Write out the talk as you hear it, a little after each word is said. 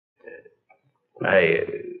I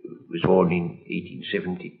was born in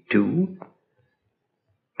 1872.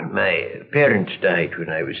 My parents died when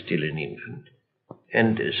I was still an infant,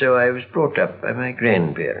 and so I was brought up by my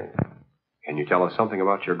grandparents. Can you tell us something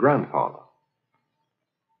about your grandfather?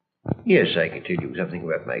 Yes, I can tell you something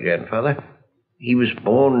about my grandfather. He was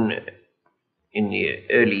born in the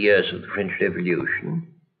early years of the French Revolution.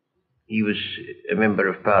 He was a member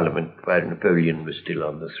of Parliament while Napoleon was still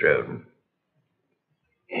on the throne.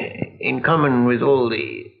 In common with all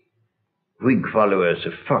the Whig followers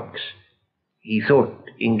of Fox, he thought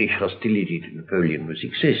English hostility to Napoleon was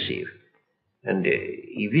excessive, and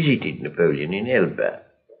he visited Napoleon in Elba.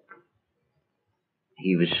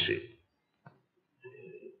 It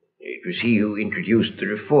was he who introduced the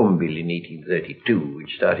Reform Bill in 1832,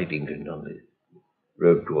 which started England on the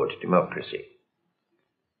road towards democracy.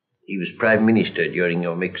 He was Prime Minister during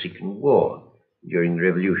the Mexican War, during the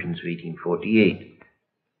revolutions of 1848.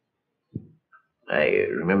 I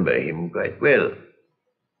remember him quite well,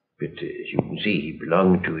 but as you can see, he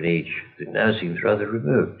belonged to an age that now seems rather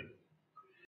remote.